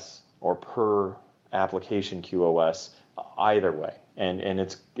QoS or per application QoS either way. And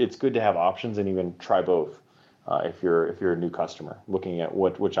it's good to have options and even try both if you're a new customer looking at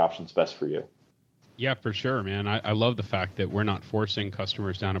which option's best for you. Yeah, for sure, man. I love the fact that we're not forcing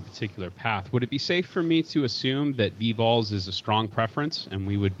customers down a particular path. Would it be safe for me to assume that vVols is a strong preference and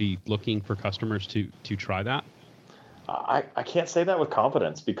we would be looking for customers to try that? I can't say that with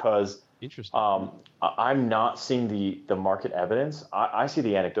confidence because I'm not seeing the market evidence. I see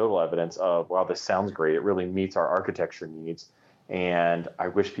the anecdotal evidence of, wow, this sounds great. It really meets our architecture needs, and I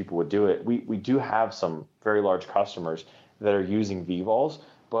wish people would do it. We do have some very large customers that are using vVols,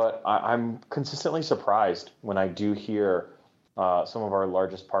 but I'm consistently surprised when I do hear some of our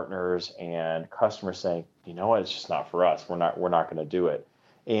largest partners and customers saying, you know what, it's just not for us. We're not going to do it.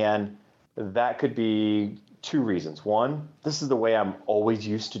 And that could be two reasons. One, this is the way I'm always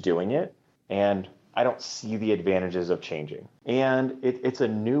used to doing it, and I don't see the advantages of changing. And it's a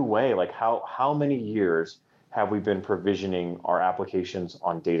new way. Like how many years have we been provisioning our applications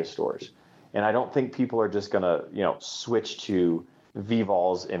on data stores? And I don't think people are just going to switch to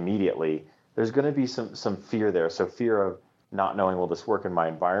vVols immediately. There's going to be some fear there. So fear of not knowing, will this work in my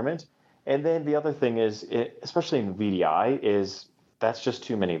environment? And then the other thing is, especially in VDI, is that's just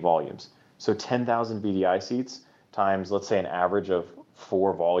too many volumes. So 10,000 VDI seats times, let's say, an average of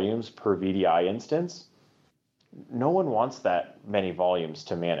 4 volumes per VDI instance. No one wants that many volumes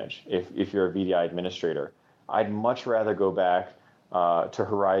to manage if you're a VDI administrator. I'd much rather go back to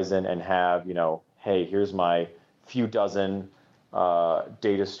Horizon and have, hey, here's my few dozen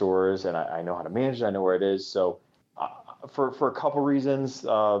data stores, and I know how to manage it. I know where it is. So for a couple reasons,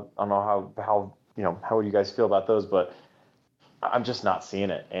 I don't know how would you guys feel about those, but I'm just not seeing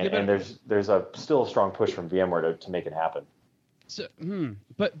it. And there's still a strong push from VMware to make it happen. So,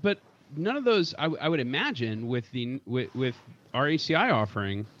 but none of those, I would imagine, with our ACI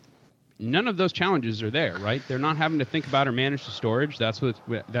offering, none of those challenges are there, right? They're not having to think about or manage the storage. That's what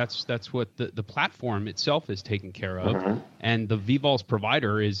the platform itself is taking care of, mm-hmm. And the vVols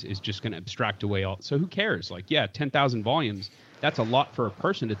provider is just going to abstract away all. So who cares? Like, yeah, 10,000 volumes. That's a lot for a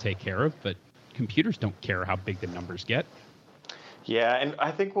person to take care of, but computers don't care how big the numbers get. Yeah, and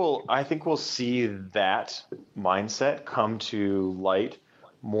I think we'll see that mindset come to light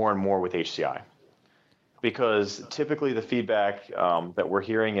more and more with HCI. Because typically the feedback that we're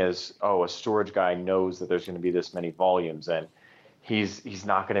hearing is, a storage guy knows that there's going to be this many volumes, and he's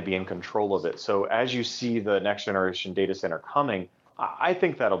not going to be in control of it. So as you see the next generation data center coming, I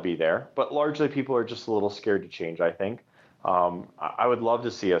think that'll be there. But largely people are just a little scared to change, I think. I would love to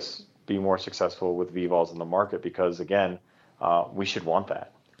see us be more successful with vVols in the market because, again, we should want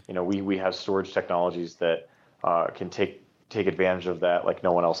that. We have storage technologies that can take advantage of that like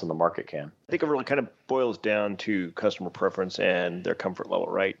no one else in the market can. I think it really kind of boils down to customer preference and their comfort level,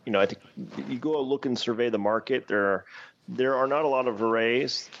 right? I think you go look and survey the market. There are not a lot of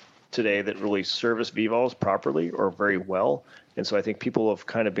arrays today that really service vVols properly or very well. And so I think people have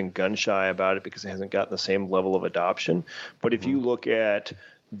kind of been gun shy about it because it hasn't gotten the same level of adoption. But if you look at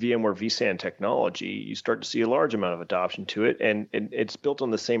VMware vSAN technology, you start to see a large amount of adoption to it, and it's built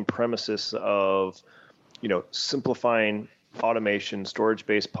on the same premises of, simplifying automation,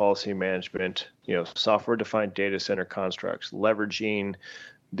 storage-based policy management, software-defined data center constructs, leveraging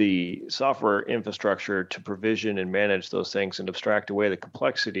the software infrastructure to provision and manage those things and abstract away the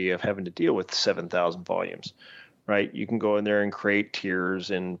complexity of having to deal with 7,000 volumes, right? You can go in there and create tiers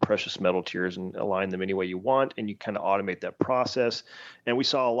and precious metal tiers and align them any way you want, and you kind of automate that process. And we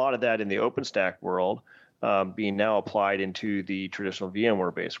saw a lot of that in the OpenStack world being now applied into the traditional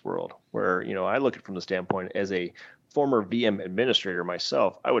VMware-based world, where, I look at it from the standpoint as a former VM administrator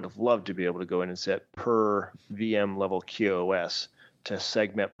myself. I would have loved to be able to go in and set per VM level QoS to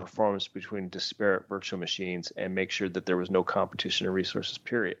segment performance between disparate virtual machines and make sure that there was no competition in resources,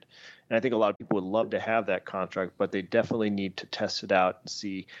 period. And I think a lot of people would love to have that contract, but they definitely need to test it out and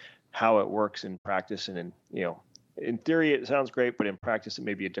see how it works in practice. And in theory, it sounds great, but in practice, it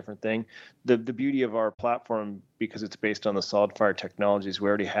may be a different thing. The beauty of our platform, because it's based on the SolidFire technologies, we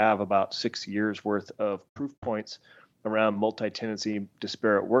already have about 6 years worth of proof points around multi-tenancy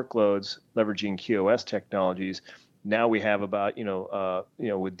disparate workloads, leveraging QoS technologies. Now we have about,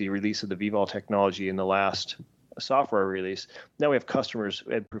 with the release of the vVol technology in the last software release, now we have customers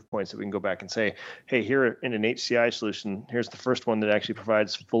and proof points that we can go back and say, hey, here in an HCI solution, here's the first one that actually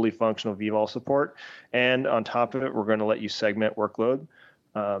provides fully functional vVol support. And on top of it, we're going to let you segment workload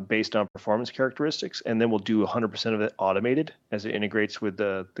based on performance characteristics. And then we'll do 100% of it automated as it integrates with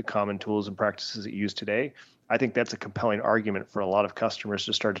the common tools and practices that you use today. I think that's a compelling argument for a lot of customers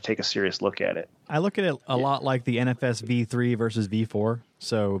to start to take a serious look at it. I look at it a lot like the NFS v3 versus v4.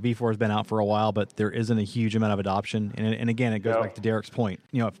 So v4 has been out for a while, but there isn't a huge amount of adoption. And again, it goes back to Derek's point.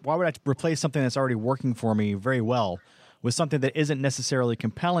 Why would I replace something that's already working for me very well with something that isn't necessarily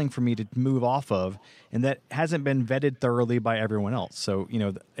compelling for me to move off of and that hasn't been vetted thoroughly by everyone else? So,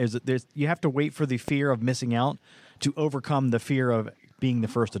 you have to wait for the fear of missing out to overcome the fear of being the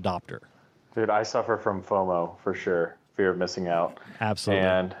first adopter. Dude, I suffer from FOMO for sure, fear of missing out.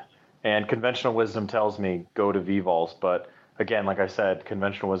 Absolutely. And conventional wisdom tells me go to vVols, but again, like I said,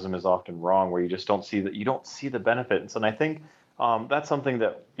 conventional wisdom is often wrong, where you just don't see the benefits. And I think that's something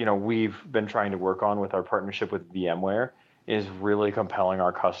that we've been trying to work on with our partnership with VMware, is really compelling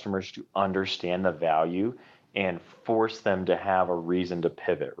our customers to understand the value and force them to have a reason to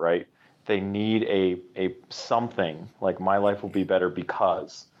pivot. Right? They need a something like my life will be better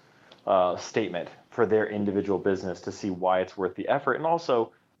because. Statement for their individual business to see why it's worth the effort. And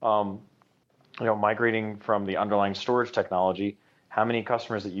also, migrating from the underlying storage technology, how many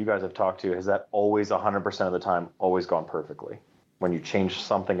customers that you guys have talked to, has that always 100% of the time always gone perfectly when you change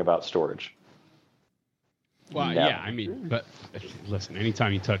something about storage? Well, yeah, but listen,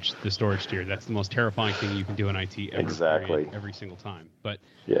 anytime you touch the storage tier, that's the most terrifying thing you can do in IT every single time. But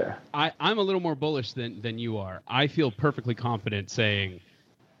yeah, I'm a little more bullish than you are. I feel perfectly confident saying,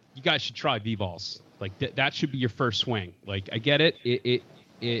 you guys should try vVols. Like that should be your first swing. Like, I get it.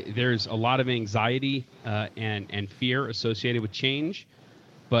 There's a lot of anxiety and fear associated with change,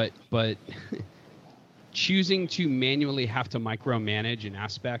 but choosing to manually have to micromanage an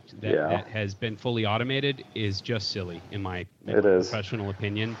aspect that has been fully automated is just silly in my professional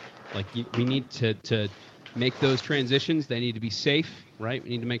opinion. Like, we need to make those transitions. They need to be safe, right?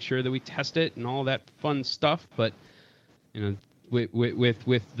 We need to make sure that we test it and all that fun stuff. But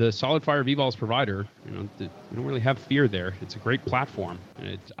with the SolidFire vVols provider, you don't really have fear there. It's a great platform,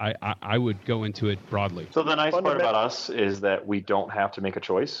 and I would go into it broadly. So the nice part about us is that we don't have to make a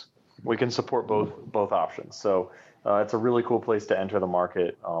choice. We can support both options. So it's a really cool place to enter the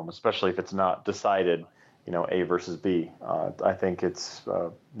market, especially if it's not decided, A versus B. I think it's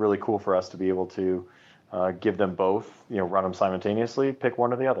really cool for us to be able to give them both, run them simultaneously, pick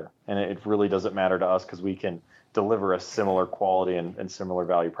one or the other. And it really doesn't matter to us because we can deliver a similar quality and similar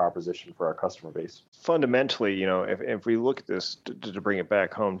value proposition for our customer base. Fundamentally, if we look at this to bring it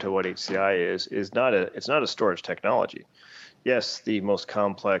back home to what HCI is it's not a storage technology. Yes, the most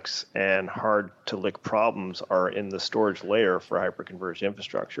complex and hard to lick problems are in the storage layer for hyperconverged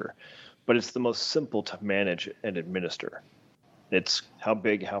infrastructure, but it's the most simple to manage and administer. It's how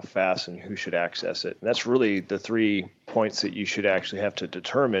big, how fast, and who should access it. And that's really the 3 points that you should actually have to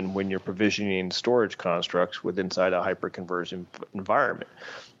determine when you're provisioning storage constructs inside a hyperconverged environment.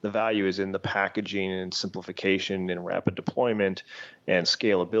 The value is in the packaging and simplification and rapid deployment and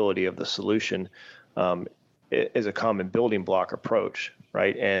scalability of the solution is a common building block approach,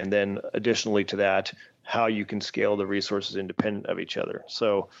 right? And then additionally to that, how you can scale the resources independent of each other.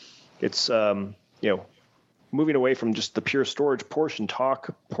 So it's, moving away from just the pure storage portion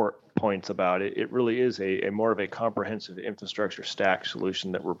talk points about it, it really is a more of a comprehensive infrastructure stack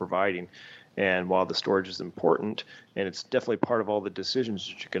solution that we're providing. And while the storage is important, and it's definitely part of all the decisions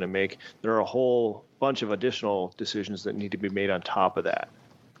that you're going to make, there are a whole bunch of additional decisions that need to be made on top of that.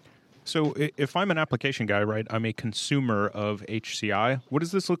 So if I'm an application guy, right, I'm a consumer of HCI, what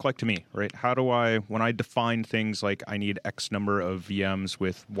does this look like to me, right? How do I, when I define things like I need X number of VMs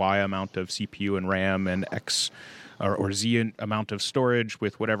with Y amount of CPU and RAM and X or Z amount of storage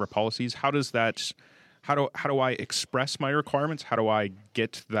with whatever policies, how do I express my requirements? How do I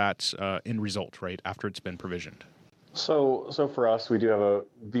get that end result, right, after it's been provisioned? So for us, we do have a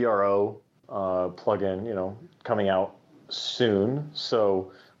VRO plugin, coming out soon.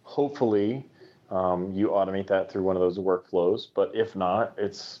 So hopefully you automate that through one of those workflows. But if not,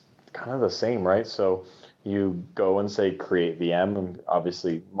 it's kind of the same, right? So you go and say create VM, and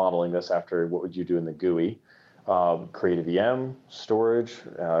obviously modeling this after what would you do in the GUI. Create a VM, storage,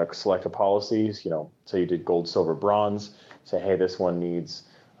 select a policies, say you did gold, silver, bronze, say, hey, this one needs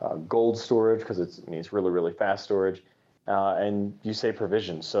gold storage because it needs really, really fast storage, and you say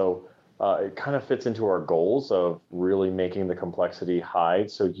provision. So it kind of fits into our goals of really making the complexity high.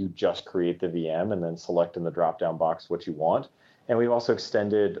 So you just create the VM and then select in the drop-down box what you want. And we've also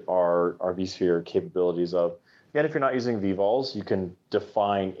extended our vSphere capabilities of, again, if you're not using vVols, you can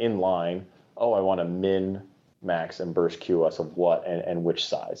define inline, I want a min, max, and burst QoS of what and which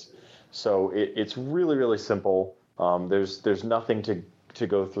size. So it's really, really simple. There's nothing to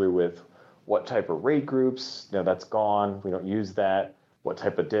go through with what type of RAID groups, that's gone. We don't use that. What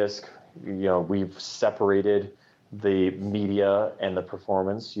type of disk, we've separated the media and the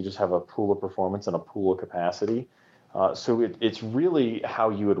performance. You just have a pool of performance and a pool of capacity. So it's really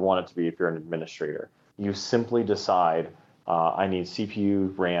how you would want it to be if you're an administrator. You simply decide, I need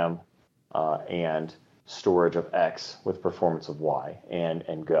CPU, RAM, and storage of X with performance of Y,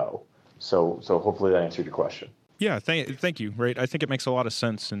 and go. So hopefully that answered your question. Yeah, thank you. Right, I think it makes a lot of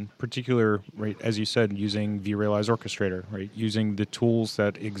sense, in particular, right, as you said, using vRealize Orchestrator, right, using the tools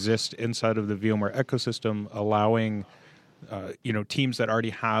that exist inside of the VMware ecosystem, allowing teams that already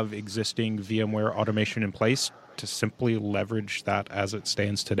have existing VMware automation in place to simply leverage that as it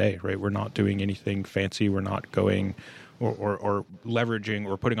stands today. Right, we're not doing anything fancy. We're not going or leveraging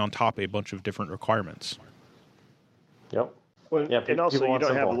or putting on top a bunch of different requirements. Yep. Well, yeah, and also you don't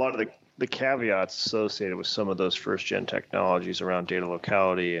simple. have a lot of the caveats associated with some of those first gen technologies around data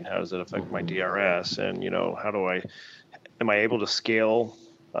locality and how does it affect my DRS, and am I able to scale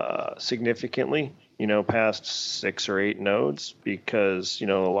significantly past 6 or 8 nodes, because a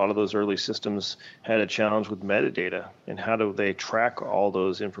lot of those early systems had a challenge with metadata, and how do they track all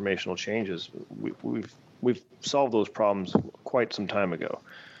those informational changes? We've solved those problems quite some time ago.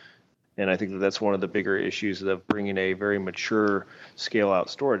 And I think that's one of the bigger issues of bringing a very mature scale-out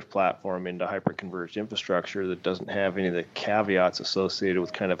storage platform into hyper-converged infrastructure that doesn't have any of the caveats associated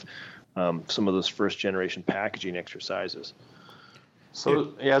with kind of some of those first-generation packaging exercises.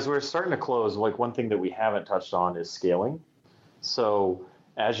 So as we're starting to close, one thing that we haven't touched on is scaling. So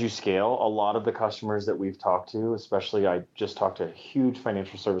as you scale, a lot of the customers that we've talked to, especially I just talked to a huge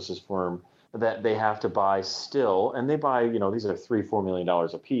financial services firm that they have to buy still, and they buy, these are $3-4 million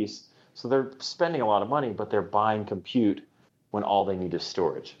a piece. So they're spending a lot of money, but they're buying compute when all they need is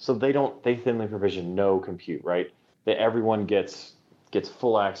storage. So they thinly provision no compute, right? That everyone gets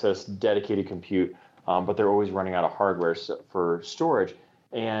full access, dedicated compute, but they're always running out of hardware for storage.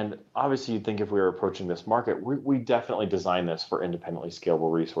 And obviously you'd think if we were approaching this market, we definitely designed this for independently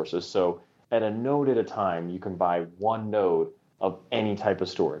scalable resources. So at a node at a time, you can buy one node of any type of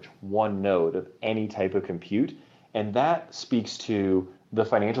storage, one node of any type of compute. And that speaks to the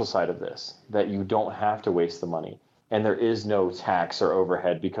financial side of this, that you don't have to waste the money. And there is no tax or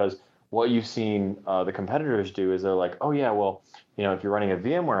overhead, because what you've seen the competitors do is they're like, oh yeah, well, if you're running a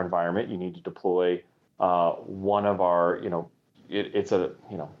VMware environment, you need to deploy one of our, it's a,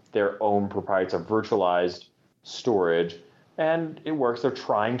 their own proprietary virtualized storage, and it works. They're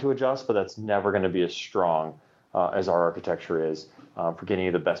trying to adjust, but that's never going to be as strong as our architecture is for getting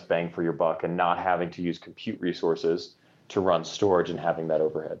you the best bang for your buck and not having to use compute resources to run storage and having that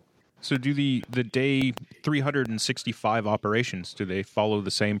overhead. So do the day 365 operations, do they follow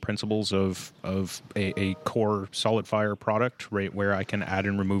the same principles of a core SolidFire product, right, where I can add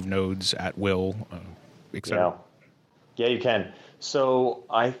and remove nodes at will, et cetera? Yeah, you can. So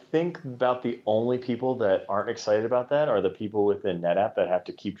I think about the only people that aren't excited about that are the people within NetApp that have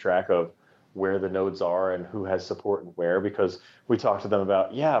to keep track of where the nodes are and who has support and where, because we talked to them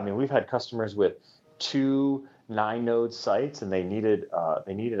about, we've had customers with 2 9-node sites, and they needed a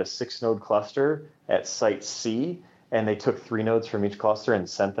 6-node cluster at site C, and they took 3 nodes from each cluster and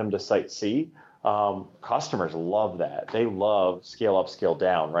sent them to Site C, customers love that. They love scale up, scale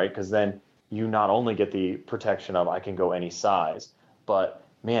down, right? Because then you not only get the protection of I can go any size, but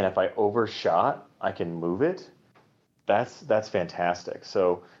man, if I overshot, I can move it. That's fantastic.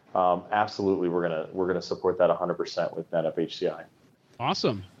 So absolutely, we're gonna support that 100% with NetApp HCI.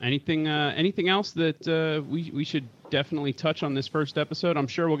 Awesome. Anything else that we should definitely touch on this first episode? I'm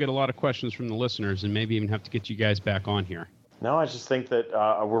sure we'll get a lot of questions from the listeners, and maybe even have to get you guys back on here. No, I just think that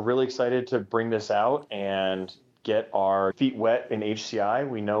we're really excited to bring this out and get our feet wet in HCI.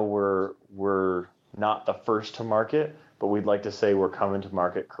 We know we're not the first to market, but we'd like to say we're coming to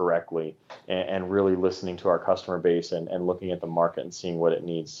market correctly and really listening to our customer base and looking at the market and seeing what it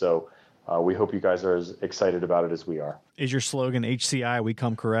needs. So we hope you guys are as excited about it as we are. Is your slogan HCI, we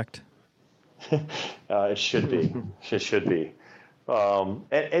come correct? It should be. It should be.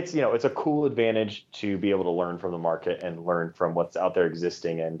 It's it's a cool advantage to be able to learn from the market and learn from what's out there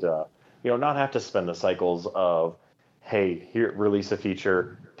existing, and not have to spend the cycles of, hey, here, release a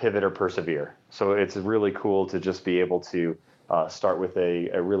feature, pivot or persevere. So it's really cool to just be able to start with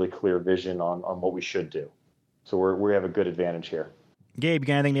a really clear vision on what we should do. So we have a good advantage here. Gabe, you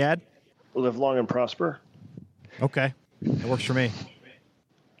got anything to add? Live long and prosper. Okay, that works for me.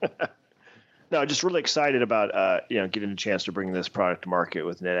 No, just really excited about getting a chance to bring this product to market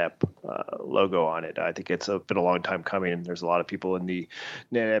with NetApp logo on it. I think it's been a long time coming. There's a lot of people in the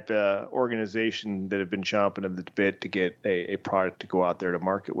NetApp organization that have been chomping at the bit to get a product to go out there to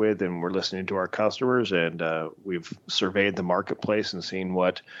market with, and we're listening to our customers, and we've surveyed the marketplace and seen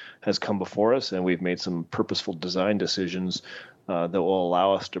what has come before us, and we've made some purposeful design decisions that will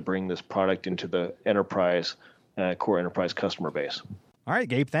allow us to bring this product into the enterprise, core enterprise customer base. All right,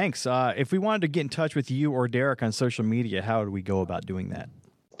 Gabe, thanks. If we wanted to get in touch with you or Derek on social media, how do we go about doing that?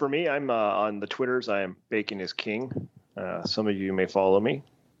 For me, I'm on the Twitters. I am Bacon is King. Some of you may follow me.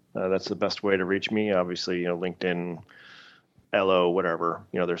 That's the best way to reach me. Obviously, LinkedIn, LO, whatever.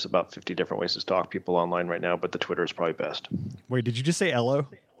 There's about 50 different ways to stalk people online right now, but the Twitter is probably best. Wait, did you just say LO?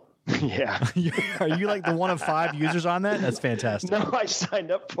 Yeah. Are you like the one of 5 users on that? That's fantastic. No, I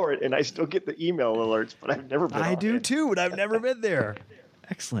signed up for it, and I still get the email alerts, but I've never been I do too, but I've never been there.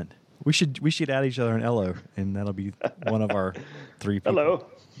 Excellent. We should add each other in LO, and that'll be one of our 3 people. Hello.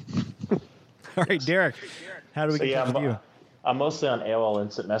 All right, Derek, how do we get in touch with you? I'm mostly on AOL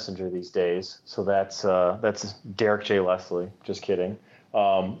Instant Messenger these days, so that's Derek J. Leslie. Just kidding.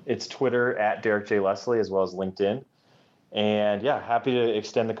 It's Twitter at Derek J. Leslie, as well as LinkedIn. And yeah, happy to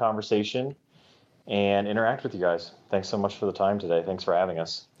extend the conversation and interact with you guys. Thanks so much for the time today. Thanks for having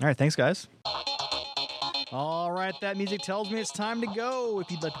us. All right, thanks, guys. All right, that music tells me it's time to go. If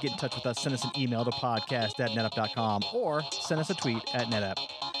you'd like to get in touch with us, send us an email to podcast@netapp.com or send us a tweet at NetApp.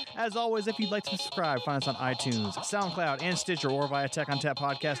 As always, if you'd like to subscribe, find us on iTunes, SoundCloud, and Stitcher, or via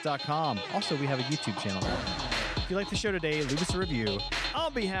TechOnTapPodcast.com. Also, we have a YouTube channel now. If you like the show today, leave us a review.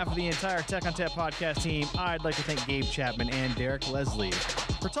 On behalf of the entire Tech on Tap podcast team, I'd like to thank Gabe Chapman and Derek Leslie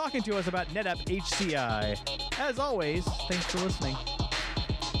for talking to us about NetApp HCI. As always, thanks for listening.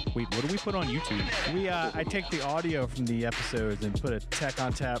 Wait, what do we put on YouTube? I take the audio from the episodes and put a Tech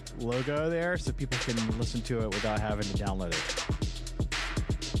on Tap logo there so people can listen to it without having to download it.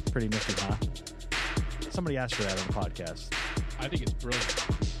 Pretty nifty, huh? Somebody asked for that on the podcast. I think it's brilliant.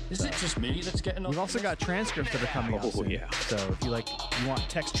 Is it just me that's getting off? We've also got transcripts that are coming out soon. Yeah. So if you want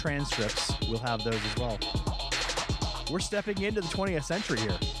text transcripts, we'll have those as well. We're stepping into the 20th century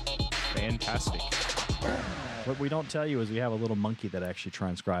here. Fantastic. What we don't tell you is we have a little monkey that actually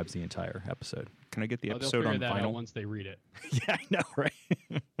transcribes the entire episode. Can I get the They'll episode figure on that out vinyl? once they read it. Yeah, I know, right?